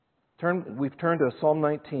We've turned to Psalm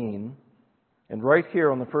 19, and right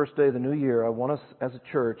here on the first day of the new year, I want us as a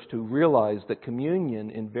church to realize that communion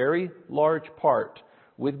in very large part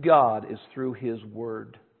with God is through His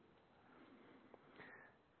Word.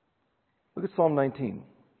 Look at Psalm 19.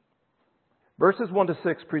 Verses 1 to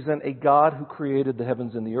 6 present a God who created the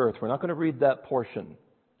heavens and the earth. We're not going to read that portion.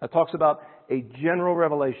 That talks about a general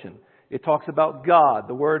revelation. It talks about God.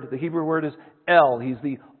 The Hebrew word is El. He's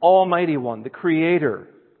the Almighty One, the Creator.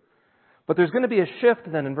 But there's going to be a shift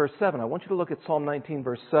then in verse 7. I want you to look at Psalm 19,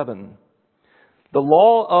 verse 7. The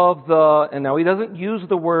law of and now he doesn't use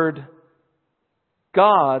the word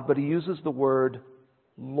God, but he uses the word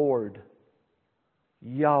Lord.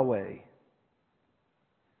 Yahweh.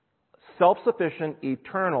 Self-sufficient,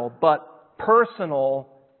 eternal, but personal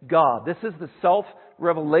God. This is the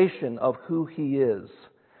self-revelation of who He is.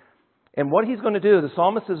 And what He's going to do, the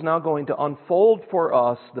psalmist is now going to unfold for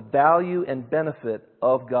us the value and benefit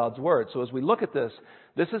of God's Word. So as we look at this,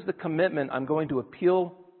 this is the commitment I'm going to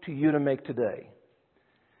appeal to you to make today.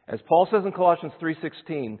 As Paul says in Colossians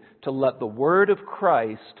 3:16, to let the Word of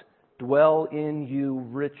Christ dwell in you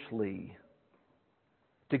richly.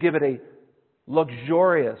 To give it a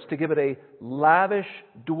luxurious, to give it a lavish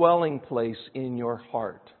dwelling place in your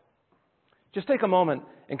heart. Just take a moment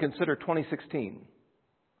and consider 2016,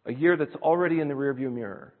 a year that's already in the rearview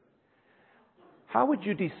mirror. How would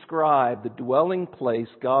you describe the dwelling place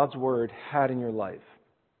God's Word had in your life?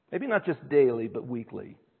 Maybe not just daily, but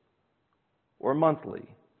weekly or monthly.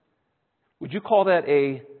 Would you call that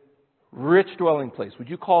a rich dwelling place? Would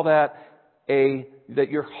you call that that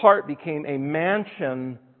your heart became a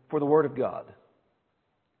mansion for the Word of God?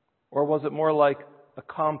 Or was it more like a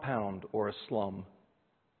compound or a slum?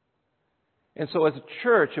 And so as a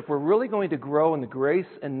church, if we're really going to grow in the grace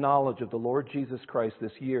and knowledge of the Lord Jesus Christ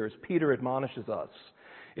this year, as Peter admonishes us,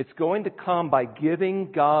 it's going to come by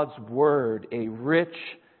giving God's Word a rich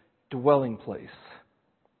dwelling place.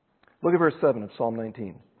 Look at verse 7 of Psalm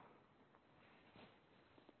 19.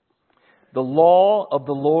 The law of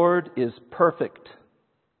the Lord is perfect,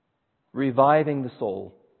 reviving the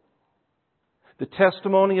soul. The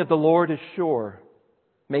testimony of the Lord is sure,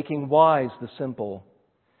 making wise the simple.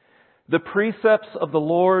 The precepts of the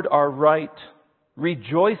Lord are right,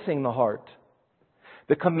 rejoicing the heart.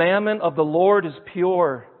 The commandment of the Lord is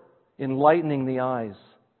pure, enlightening the eyes.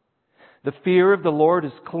 The fear of the Lord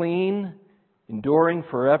is clean, enduring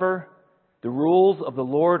forever. The rules of the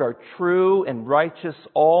Lord are true and righteous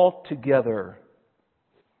altogether.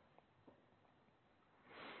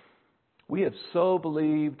 We have so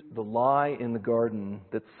believed the lie in the garden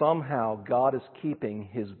that somehow God is keeping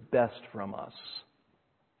His best from us.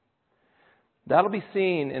 That'll be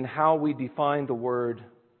seen in how we define the word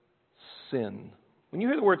sin. When you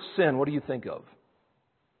hear the word sin, what do you think of?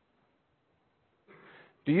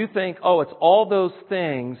 Do you think, it's all those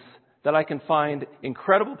things that I can find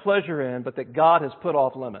incredible pleasure in, but that God has put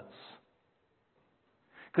off limits?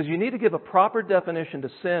 Because you need to give a proper definition to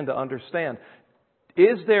sin to understand.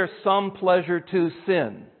 Is there some pleasure to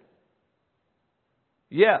sin?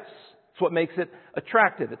 Yes. It's what makes it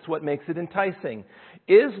attractive. It's what makes it enticing.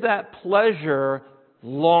 Is that pleasure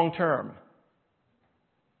long-term?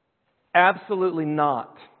 Absolutely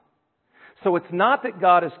not. So it's not that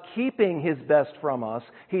God is keeping His best from us.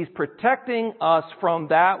 He's protecting us from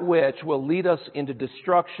that which will lead us into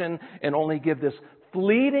destruction and only give this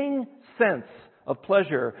fleeting sense of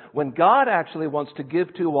pleasure when God actually wants to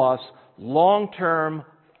give to us long-term,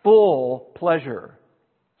 full pleasure.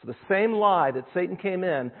 So the same lie that Satan came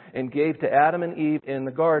in and gave to Adam and Eve in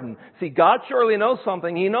the garden. See, God surely knows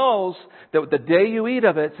something. He knows that the day you eat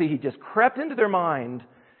of it, He just crept into their mind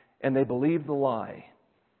and they believed the lie.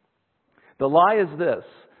 The lie is this,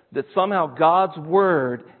 that somehow God's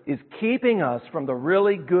Word is keeping us from the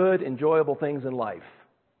really good, enjoyable things in life.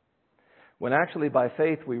 When actually by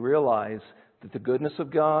faith we realize that the goodness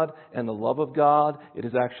of God and the love of God, it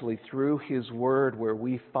is actually through His Word where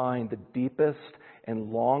we find the deepest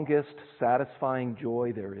and longest satisfying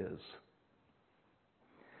joy there is.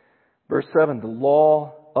 Verse 7, the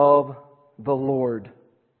law of the Lord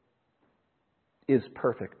is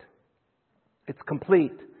perfect. It's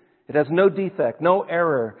complete. It has no defect, no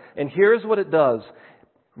error. And here's what it does.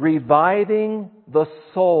 Reviving the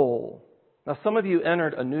soul. Now some of you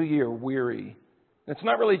entered a new year weary. It's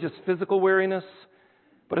not really just physical weariness,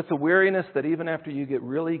 but it's a weariness that even after you get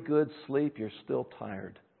really good sleep, you're still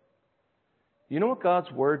tired. You know what God's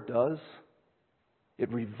Word does? It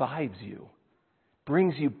revives you,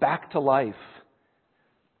 brings you back to life.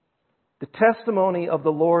 The testimony of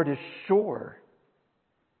the Lord is sure.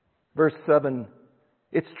 Verse 7,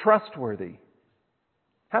 it's trustworthy.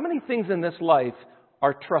 How many things in this life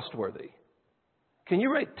are trustworthy? Can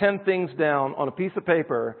you write 10 things down on a piece of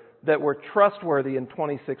paper that were trustworthy in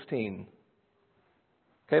 2016?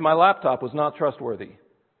 Okay, my laptop was not trustworthy.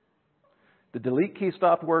 The delete key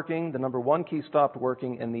stopped working, the number 1 key stopped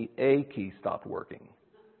working, and the A key stopped working.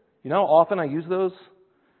 You know how often I use those?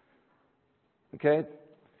 Okay?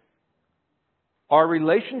 Are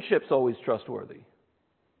relationships always trustworthy?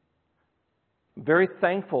 I'm very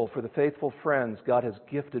thankful for the faithful friends God has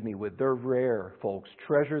gifted me with. They're rare, folks.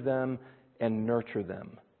 Treasure them and nurture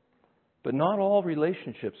them. But not all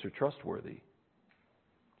relationships are trustworthy.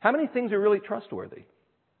 How many things are really trustworthy?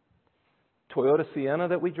 Toyota Sienna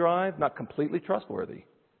that we drive, not completely trustworthy.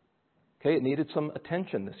 Okay, it needed some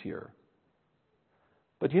attention this year.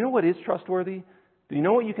 But do you know what is trustworthy? Do you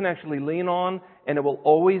know what you can actually lean on and it will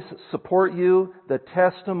always support you? The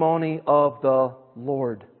testimony of the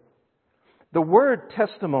Lord. The word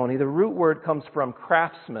testimony, the root word, comes from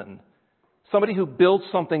craftsman. Somebody who builds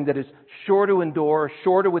something that is sure to endure,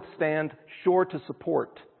 sure to withstand, sure to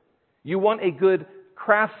support. You want a good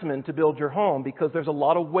craftsman to build your home because there's a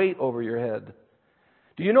lot of weight over your head.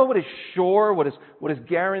 Do you know what is sure, what is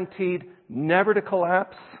guaranteed never to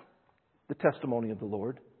collapse? The testimony of the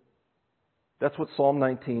Lord. That's what Psalm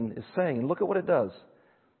 19 is saying. And look at what it does.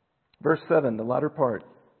 Verse 7, the latter part.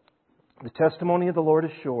 The testimony of the Lord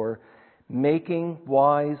is sure, making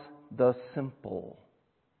wise the simple.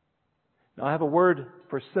 Now, I have a word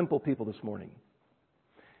for simple people this morning.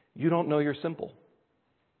 You don't know you're simple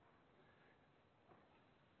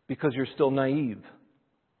because you're still naive.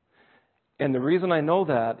 And the reason I know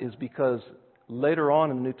that is because later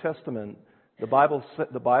on in the New Testament, the Bible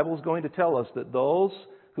is going to tell us that those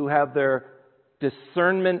who have their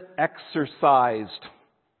discernment exercised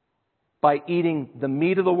by eating the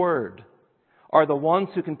meat of the Word are the ones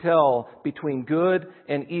who can tell between good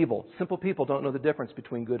and evil. Simple people don't know the difference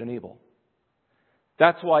between good and evil.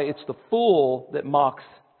 That's why it's the fool that mocks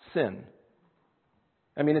sin.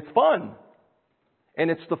 I mean, it's fun. And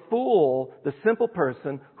it's the fool, the simple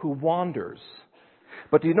person, who wanders.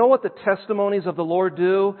 But do you know what the testimonies of the Lord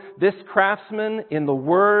do? This craftsman in the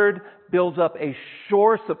Word builds up a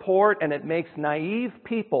sure support, and it makes naive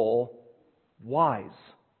people wise.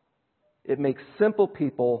 It makes simple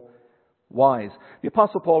people wise. The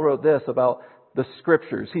Apostle Paul wrote this about the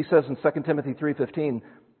Scriptures. He says in 2 Timothy 3:15,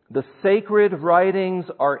 the sacred writings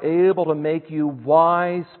are able to make you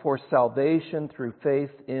wise for salvation through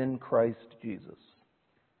faith in Christ Jesus.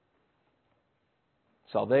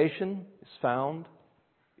 Salvation is found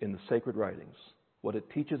in the sacred writings, what it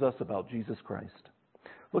teaches us about Jesus Christ.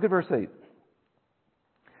 Look at verse 8.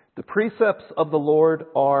 The precepts of the Lord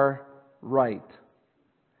are right.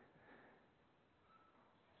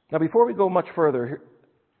 Now, before we go much further,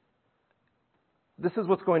 this is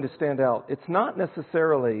what's going to stand out. It's not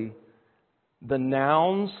necessarily the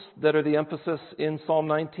nouns that are the emphasis in Psalm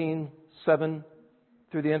 19:7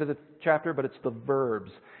 through the end of the chapter, but it's the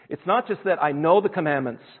verbs. It's not just that I know the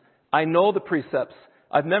commandments, I know the precepts,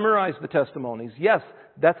 I've memorized the testimonies. Yes,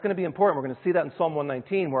 that's going to be important. We're going to see that in Psalm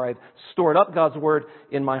 119 where I've stored up God's Word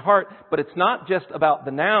in my heart. But it's not just about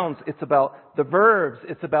the nouns, it's about the verbs.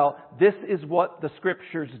 It's about this is what the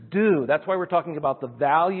Scriptures do. That's why we're talking about the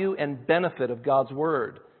value and benefit of God's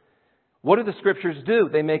Word. What do the Scriptures do?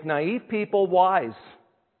 They make naive people wise.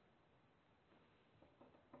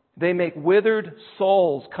 They make withered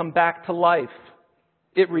souls come back to life.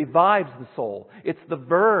 It revives the soul. It's the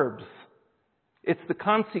verbs. It's the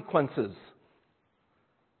consequences.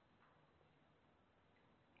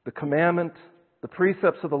 The commandment, the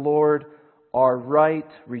precepts of the Lord are right,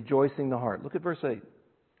 rejoicing the heart. Look at verse 8.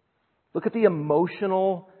 Look at the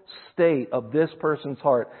emotional state of this person's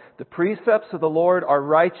heart. The precepts of the Lord are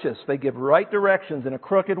righteous. They give right directions in a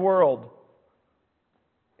crooked world.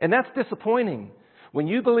 And that's disappointing. When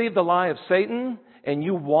you believe the lie of Satan and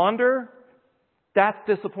you wander, that's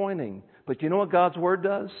disappointing. But you know what God's Word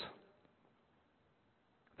does?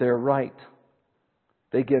 They're right.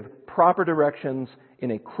 They give proper directions in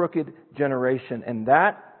a crooked generation, and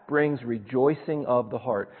that brings rejoicing of the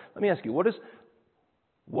heart. Let me ask you, what is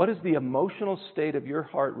the emotional state of your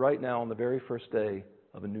heart right now on the very first day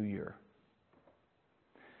of a new year?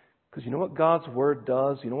 Because you know what God's Word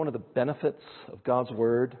does? You know one of the benefits of God's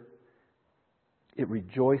Word? It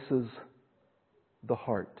rejoices the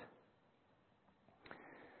heart.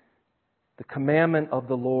 The commandment of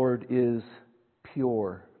the Lord is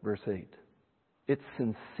pure, verse 8. It's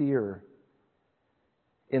sincere,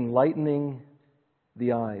 enlightening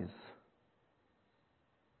the eyes.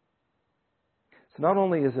 So not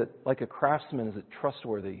only is it like a craftsman, is it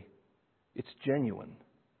trustworthy, it's genuine.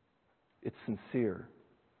 It's sincere.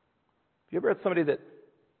 Have you ever had somebody that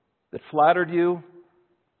flattered you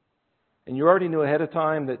and you already knew ahead of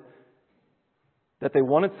time that they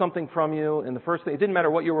wanted something from you, and the first thing, it didn't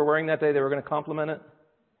matter what you were wearing that day, they were going to compliment it.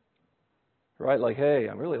 Right? Like, hey,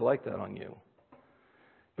 I really like that on you.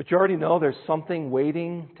 But you already know there's something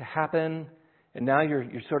waiting to happen, and now you're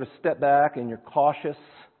sort of step back and you're cautious.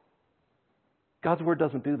 God's Word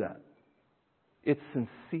doesn't do that. It's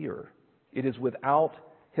sincere. It is without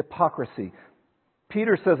hypocrisy.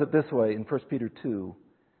 Peter says it this way in 1 Peter 2.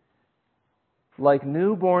 Like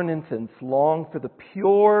newborn infants, long for the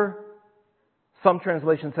pure, some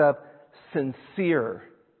translations have sincere.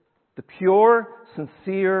 The pure,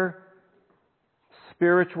 sincere,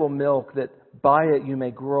 spiritual milk that by it you may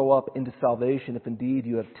grow up into salvation if indeed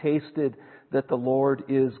you have tasted that the Lord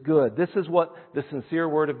is good. This is what the sincere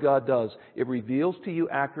Word of God does. It reveals to you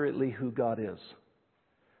accurately who God is.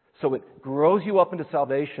 So it grows you up into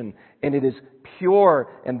salvation, and it is pure,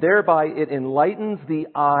 and thereby it enlightens the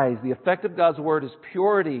eyes. The effect of God's Word is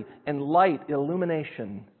purity and light,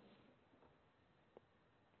 illumination.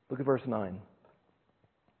 Look at verse 9.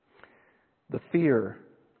 The fear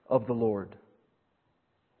of the Lord.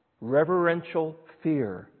 Reverential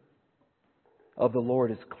fear of the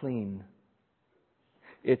Lord is clean.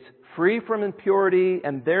 It's free from impurity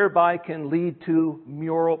and thereby can lead to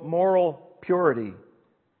moral purity.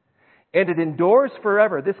 And it endures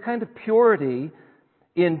forever. This kind of purity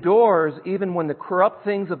endures even when the corrupt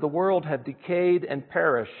things of the world have decayed and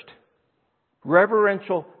perished.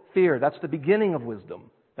 Reverential fear. That's the beginning of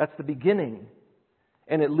wisdom. That's the beginning.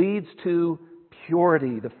 And it leads to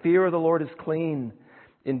purity. The fear of the Lord is clean,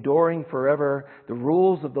 enduring forever. The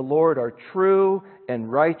rules of the Lord are true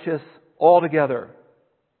and righteous altogether.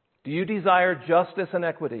 Do you desire justice and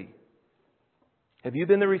equity? Have you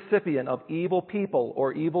been the recipient of evil people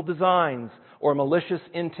or evil designs or malicious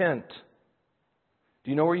intent?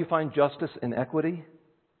 Do you know where you find justice and equity?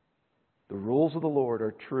 The rules of the Lord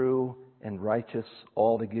are true and righteous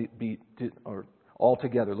altogether.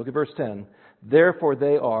 Look at verse 10. Therefore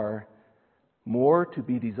they are more to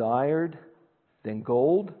be desired than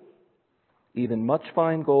gold, even much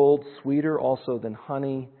fine gold, sweeter also than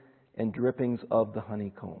honey and drippings of the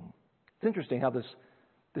honeycomb. It's interesting how this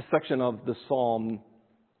section of the psalm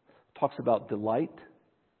talks about delight,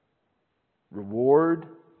 reward,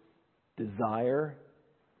 desire.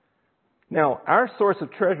 Now, our source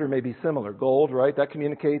of treasure may be similar. Gold, right? That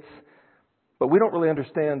communicates. But we don't really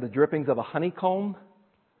understand the drippings of a honeycomb.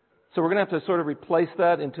 So we're going to have to sort of replace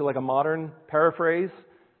that into like a modern paraphrase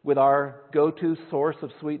with our go-to source of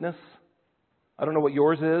sweetness. I don't know what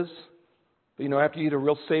yours is. But, after you eat a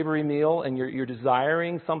real savory meal and you're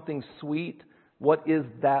desiring something sweet, what is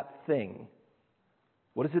that thing?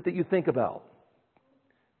 What is it that you think about?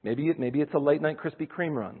 Maybe it's a late night Krispy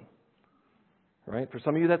Kreme run. Right? For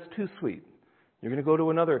some of you, that's too sweet. You're going to go to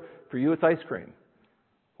another. For you, it's ice cream.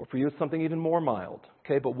 Or for you, it's something even more mild.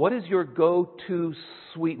 Okay, but what is your go-to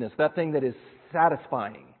sweetness? That thing that is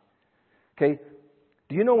satisfying. Okay,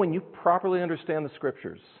 do you know when you properly understand the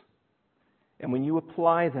Scriptures and when you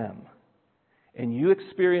apply them and you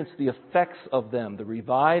experience the effects of them, the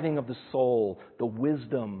reviving of the soul, the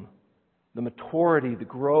wisdom, the maturity, the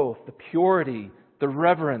growth, the purity, the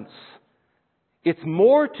reverence, it's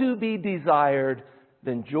more to be desired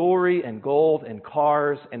than jewelry and gold and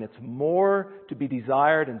cars, and it's more to be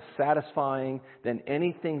desired and satisfying than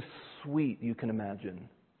anything sweet you can imagine.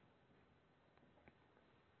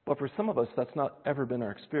 But for some of us, that's not ever been our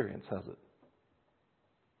experience, has it?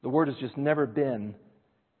 The Word has just never been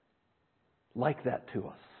like that to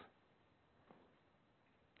us.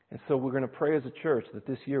 And so we're going to pray as a church that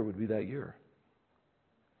this year would be that year.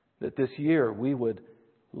 That this year we would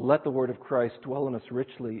let the Word of Christ dwell in us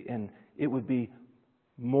richly, and it would be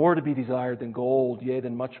more to be desired than gold, yea,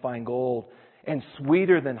 than much fine gold, and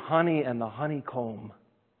sweeter than honey and the honeycomb.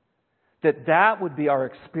 That would be our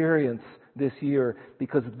experience this year,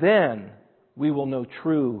 because then we will know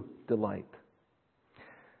true delight.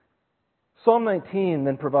 Psalm 19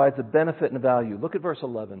 then provides a benefit and a value. Look at verse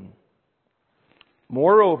 11.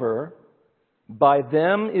 Moreover, by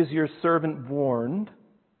them is your servant warned.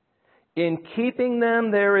 In keeping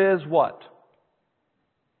them there is what?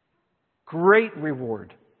 Great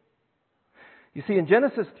reward. You see, in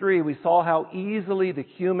Genesis 3, we saw how easily the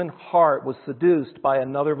human heart was seduced by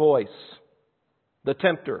another voice, the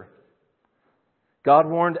tempter. God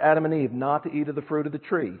warned Adam and Eve not to eat of the fruit of the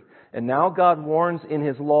tree. And now God warns in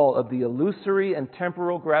His law of the illusory and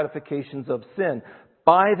temporal gratifications of sin.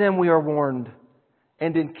 By them we are warned,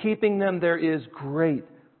 and in keeping them there is great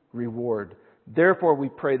reward. Therefore we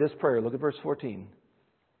pray this prayer. Look at verse 14.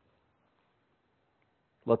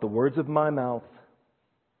 Let the words of my mouth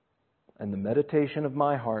and the meditation of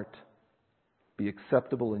my heart be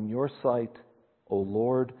acceptable in your sight, O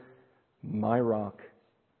Lord, my rock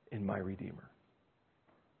and my Redeemer.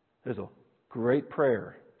 There's a great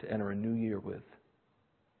prayer to enter a new year with.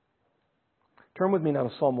 Turn with me now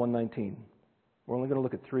to Psalm 119. We're only going to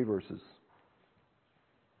look at 3 verses.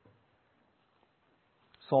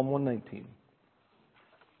 Psalm 119.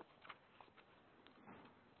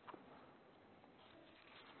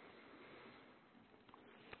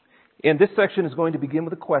 And this section is going to begin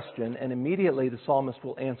with a question, and immediately the psalmist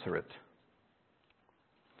will answer it.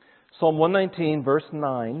 Psalm 119, verse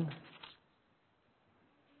 9.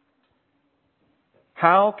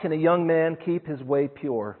 How can a young man keep his way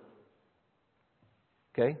pure?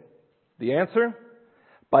 Okay. The answer?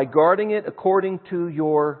 By guarding it according to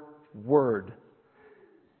your word.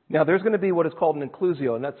 Now, there's going to be what is called an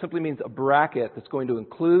inclusio, and that simply means a bracket that's going to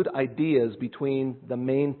include ideas between the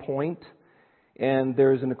main point. And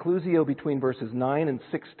there's an inclusio between verses 9 and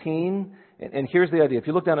 16. And here's the idea. If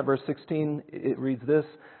you look down at verse 16, it reads this: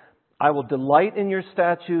 I will delight in your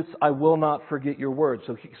statutes. I will not forget your word.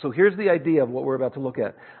 So here's the idea of what we're about to look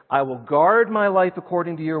at. I will guard my life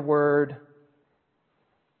according to your word.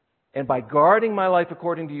 And by guarding my life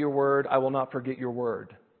according to your word, I will not forget your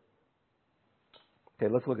word.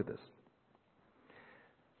 Okay, let's look at this.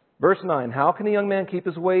 Verse 9, how can a young man keep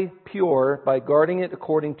his way pure? By guarding it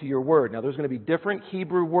according to your word. Now, there's going to be different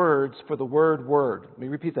Hebrew words for the word word. Let me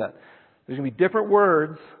repeat that. There's going to be different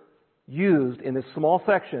words used in this small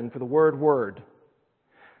section for the word word.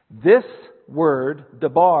 This word,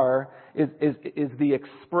 dabar, is the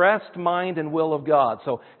expressed mind and will of God.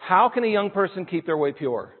 So, how can a young person keep their way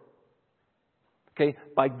pure? Okay,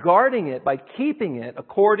 by guarding it, by keeping it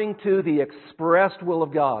according to the expressed will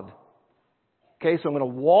of God. Okay, so I'm going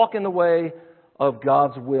to walk in the way of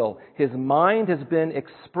God's will. His mind has been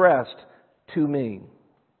expressed to me.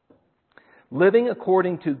 Living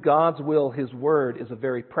according to God's will, His Word, is a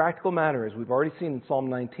very practical matter, as we've already seen in Psalm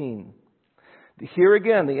 19. Here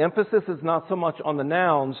again, the emphasis is not so much on the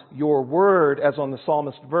nouns, your word, as on the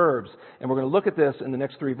psalmist's verbs. And we're going to look at this in the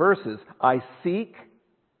next 3 verses. I seek,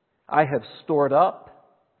 I have stored up,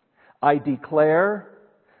 I declare,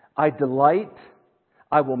 I delight,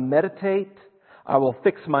 I will meditate, I will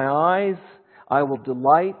fix my eyes, I will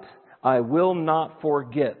delight, I will not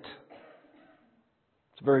forget.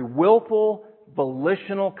 It's a very willful,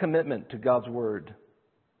 volitional commitment to God's Word.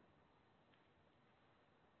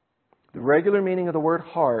 The regular meaning of the word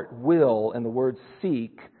heart, will, and the word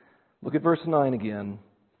seek, look at verse 9 again.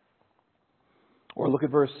 Or look at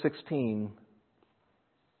verse 16.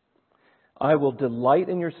 I will delight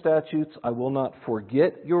in your statutes, I will not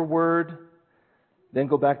forget your word. Then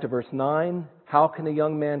go back to verse 9. How can a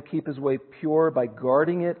young man keep his way pure? By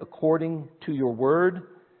guarding it according to your word.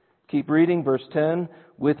 Keep reading, verse 10.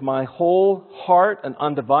 With my whole heart, an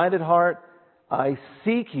undivided heart, I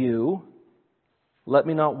seek you. Let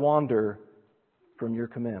me not wander from your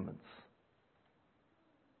commandments.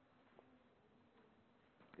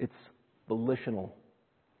 It's volitional.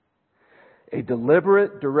 A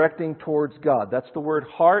deliberate directing towards God. That's the word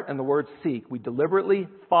heart and the word seek. We deliberately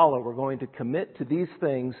follow. We're going to commit to these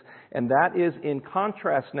things. And that is in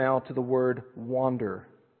contrast now to the word wander.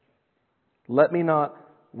 Let me not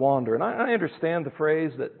wander. And I understand the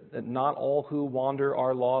phrase that not all who wander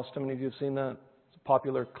are lost. How many of you have seen that? It's a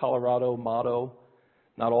popular Colorado motto.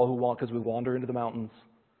 Not all who wander, because we wander into the mountains.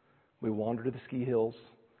 We wander to the ski hills.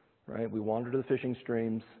 Right? We wander to the fishing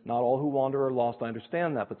streams. Not all who wander are lost. I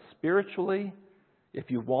understand that. But spiritually, if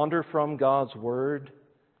you wander from God's Word,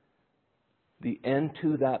 the end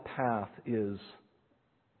to that path is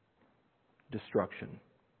destruction.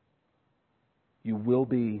 You will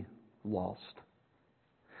be lost.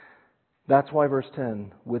 That's why verse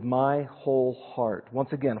 10, with my whole heart. Once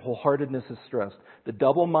again, wholeheartedness is stressed. The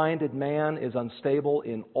double-minded man is unstable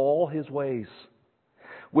in all his ways.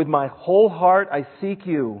 With my whole heart I seek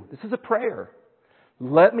you. This is a prayer.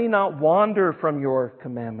 Let me not wander from your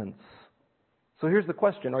commandments. So here's the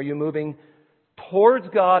question. Are you moving towards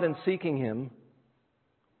God and seeking Him,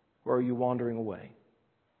 or are you wandering away?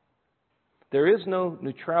 There is no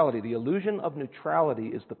neutrality. The illusion of neutrality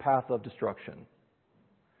is the path of destruction.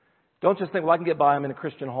 Don't just think, well, I can get by. I'm in a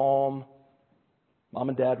Christian home. Mom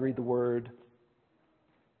and Dad read the Word.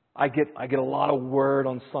 I get a lot of Word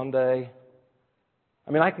on Sunday.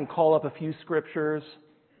 I mean, I can call up a few scriptures.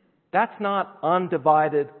 That's not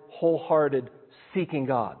undivided, wholehearted seeking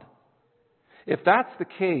God. If that's the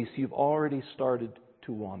case, you've already started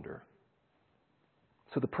to wander.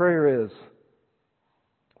 So the prayer is,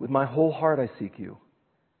 with my whole heart I seek you.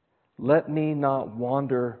 Let me not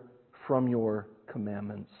wander from your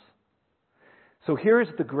commandments. So here's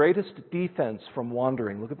the greatest defense from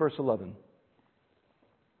wandering. Look at verse 11.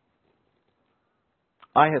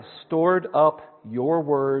 I have stored up your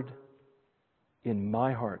word in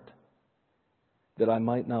my heart, that I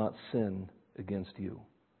might not sin against you.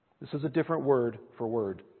 This is a different word for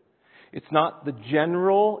word. It's not the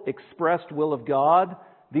general expressed will of God.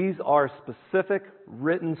 These are specific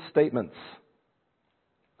written statements.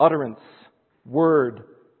 Utterance, word,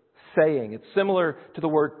 saying. It's similar to the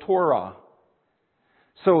word Torah.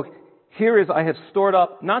 So here is, I have stored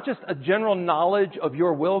up not just a general knowledge of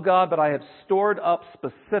your will, God, but I have stored up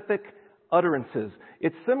specific utterances.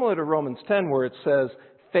 It's similar to Romans 10 where it says,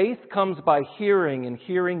 faith comes by hearing and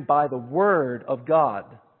hearing by the word of God.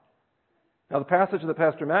 Now the passage that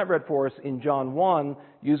Pastor Matt read for us in John 1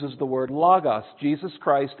 uses the word logos. Jesus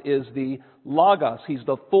Christ is the logos. He's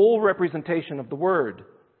the full representation of the word.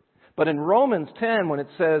 But in Romans 10, when it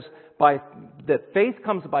says that faith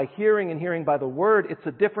comes by hearing and hearing by the word, it's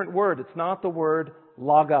a different word. It's not the word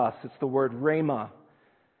logos. It's the word rhema.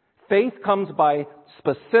 Faith comes by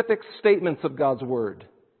specific statements of God's word.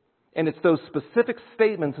 And it's those specific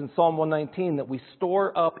statements in Psalm 119 that we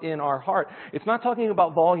store up in our heart. It's not talking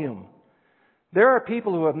about volume. There are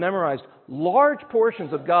people who have memorized large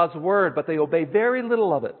portions of God's word, but they obey very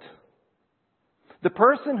little of it. The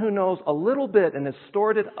person who knows a little bit and has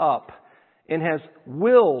stored it up and has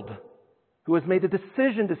willed, who has made a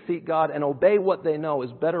decision to seek God and obey what they know,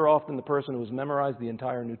 is better off than the person who has memorized the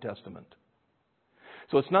entire New Testament.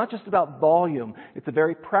 So it's not just about volume. It's a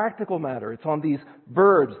very practical matter. It's on these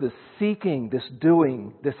verbs, this seeking, this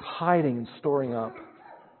doing, this hiding and storing up.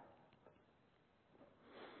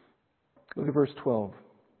 Look at verse 12.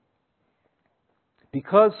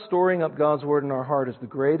 Because storing up God's word in our heart is the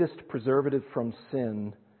greatest preservative from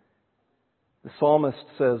sin, the psalmist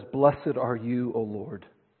says, "Blessed are you, O Lord.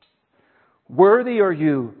 Worthy are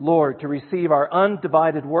you, Lord, to receive our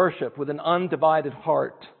undivided worship with an undivided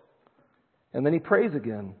heart." And then he prays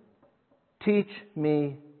again, "Teach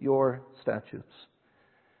me your statutes."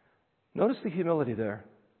 Notice the humility there.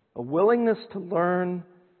 A willingness to learn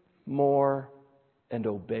more and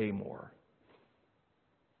obey more.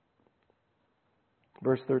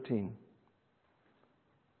 Verse 13.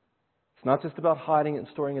 It's not just about hiding it and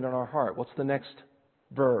storing it in our heart. What's the next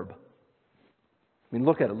verb? I mean,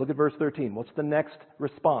 look at it. Look at verse 13. What's the next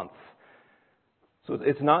response? So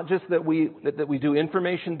it's not just that we do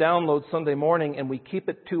information download Sunday morning and we keep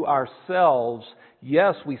it to ourselves.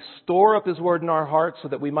 Yes, we store up His word in our hearts so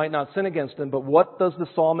that we might not sin against Him. But what does the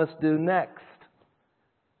psalmist do next?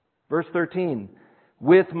 Verse 13.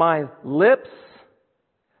 With my lips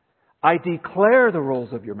I declare the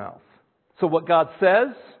rules of your mouth. So what God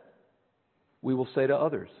says, we will say to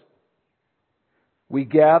others. We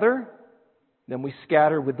gather, then we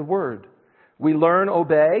scatter with the word. We learn,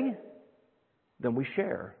 obey, then we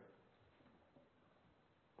share.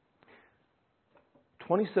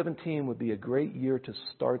 2017 would be a great year to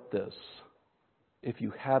start this, if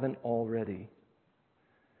you haven't already.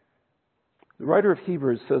 The writer of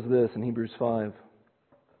Hebrews says this in Hebrews 5.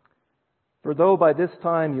 For though by this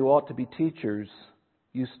time you ought to be teachers,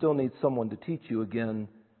 you still need someone to teach you again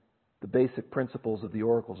the basic principles of the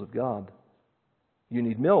oracles of God. You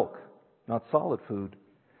need milk, not solid food.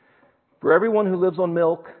 For everyone who lives on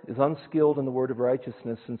milk is unskilled in the word of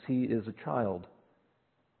righteousness, since he is a child.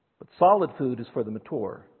 But solid food is for the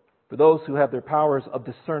mature, for those who have their powers of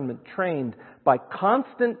discernment trained by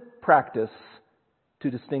constant practice to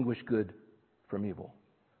distinguish good from evil.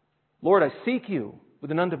 Lord, I seek you with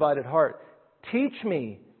an undivided heart. Teach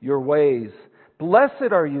me your ways.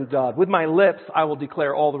 Blessed are you, God. With my lips, I will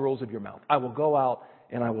declare all the rules of your mouth. I will go out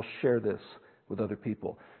and I will share this with other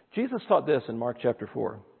people. Jesus taught this in Mark chapter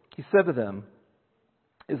 4. He said to them,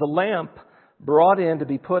 "Is a lamp brought in to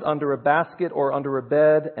be put under a basket or under a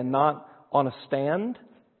bed and not on a stand?"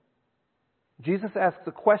 Jesus asks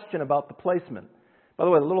a question about the placement. By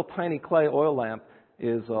the way, the little tiny clay oil lamp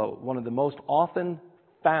is one of the most often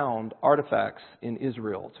found artifacts in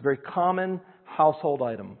Israel. It's a very common household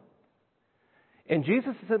item. And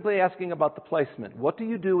Jesus is simply asking about the placement. What do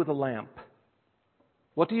you do with a lamp?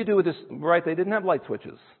 What do you do with this? Right, they didn't have light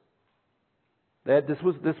switches. This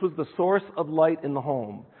was the source of light in the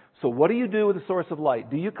home. So what do you do with the source of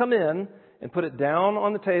light? Do you come in and put it down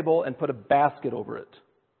on the table and put a basket over it?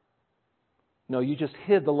 No, you just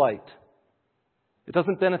hid the light. It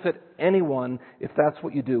doesn't benefit anyone if that's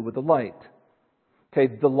what you do with the light. Okay,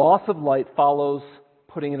 the loss of light follows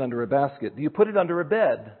putting it under a basket. Do you put it under a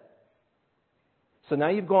bed? So now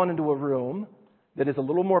you've gone into a room that is a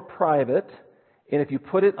little more private, and if you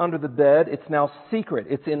put it under the bed, it's now secret.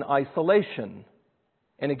 It's in isolation.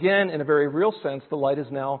 And again, in a very real sense, the light is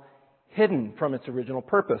now hidden from its original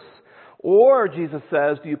purpose. Or, Jesus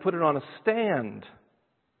says, do you put it on a stand?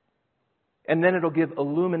 And then it'll give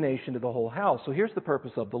illumination to the whole house. So here's the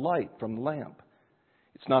purpose of the light from the lamp.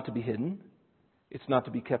 It's not to be hidden. It's not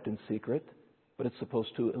to be kept in secret. But it's supposed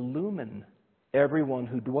to illumine everyone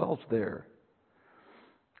who dwells there.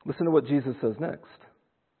 Listen to what Jesus says next.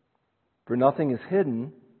 For nothing is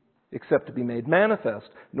hidden except to be made manifest,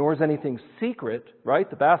 nor is anything secret, right?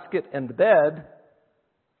 The basket and the bed.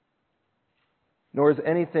 Nor is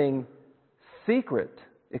anything secret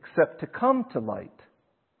except to come to light.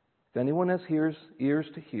 If anyone has ears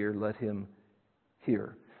to hear, let him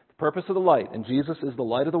hear. The purpose of the light, and Jesus is the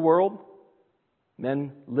light of the world.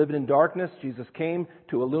 Men lived in darkness. Jesus came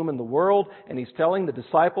to illumine the world, and He's telling the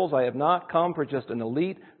disciples, I have not come for just an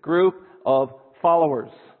elite group of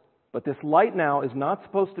followers. But this light now is not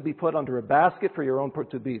supposed to be put under a basket for your own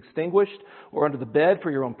to be extinguished, or under the bed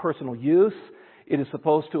for your own personal use. It is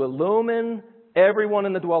supposed to illumine everyone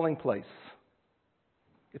in the dwelling place.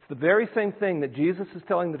 It's the very same thing that Jesus is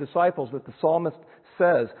telling the disciples that the psalmist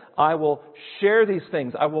says, I will share these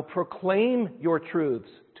things. I will proclaim your truths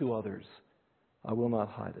to others. I will not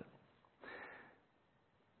hide it.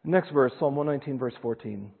 Next verse, Psalm 119, verse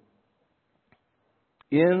 14.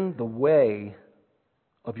 In the way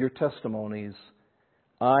of your testimonies,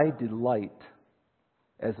 I delight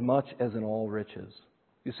as much as in all riches.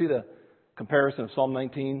 You see the comparison of Psalm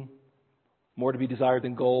 19? More to be desired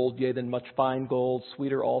than gold, yea, than much fine gold,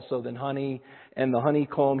 sweeter also than honey. And the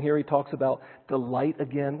honeycomb, here he talks about delight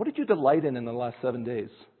again. What did you delight in the last 7 days?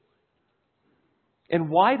 And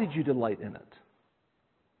why did you delight in it?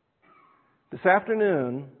 This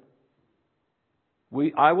afternoon,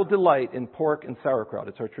 I will delight in pork and sauerkraut.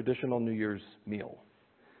 It's our traditional New Year's meal.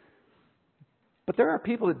 But there are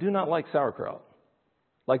people that do not like sauerkraut.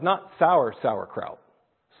 Like not sour sauerkraut.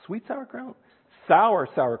 Sweet sauerkraut? Sour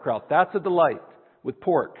sauerkraut. That's a delight with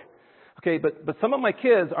pork. Okay, but some of my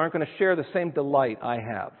kids aren't going to share the same delight I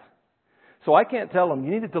have. So I can't tell them,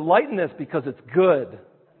 you need to delight in this because it's good.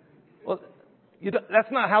 Well,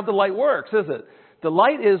 that's not how delight works, is it?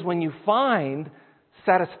 Delight is when you find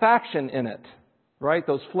satisfaction in it, right?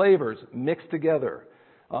 Those flavors mixed together.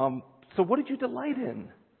 So what did you delight in?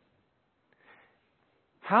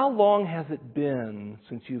 How long has it been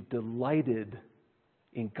since you've delighted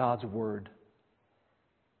in God's Word?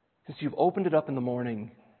 Since you've opened it up in the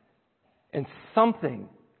morning and something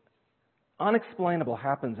unexplainable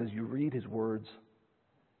happens as you read His words.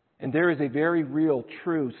 And there is a very real,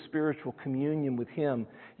 true spiritual communion with Him.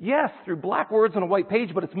 Yes, through black words on a white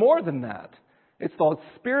page, but it's more than that. It's the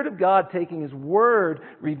Spirit of God taking His Word,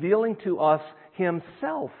 revealing to us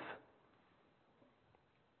Himself.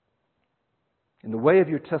 In the way of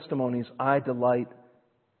your testimonies, I delight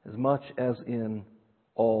as much as in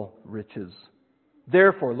all riches.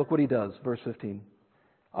 Therefore, look what he does, verse 15.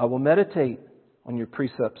 I will meditate on your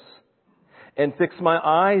precepts and fix my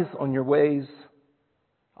eyes on your ways.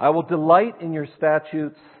 I will delight in your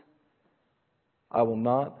statutes. I will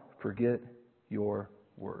not forget your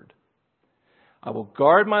word. I will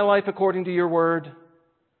guard my life according to your word,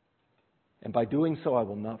 and by doing so, I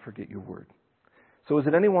will not forget your word. So is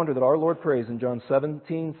it any wonder that our Lord prays in John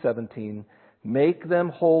 17:17, make them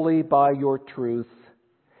holy by your truth.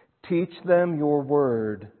 Teach them your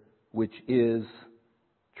word, which is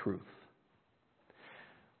truth.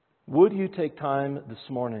 Would you take time this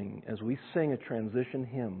morning as we sing a transition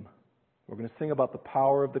hymn? We're going to sing about the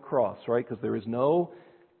power of the cross, right? Because there is no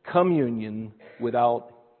communion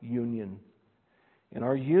without union. And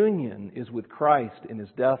our union is with Christ in His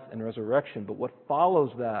death and resurrection. But what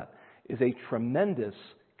follows that is a tremendous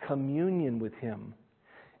communion with Him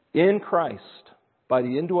in Christ by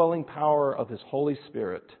the indwelling power of His Holy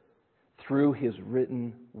Spirit through His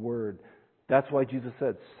written word. That's why Jesus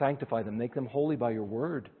said, sanctify them, make them holy by your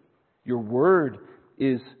word. Your word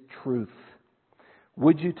is truth.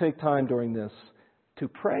 Would you take time during this to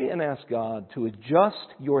pray and ask God to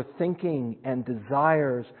adjust your thinking and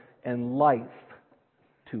desires and life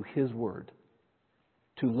to His word,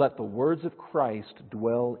 to let the words of Christ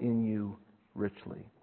dwell in you richly?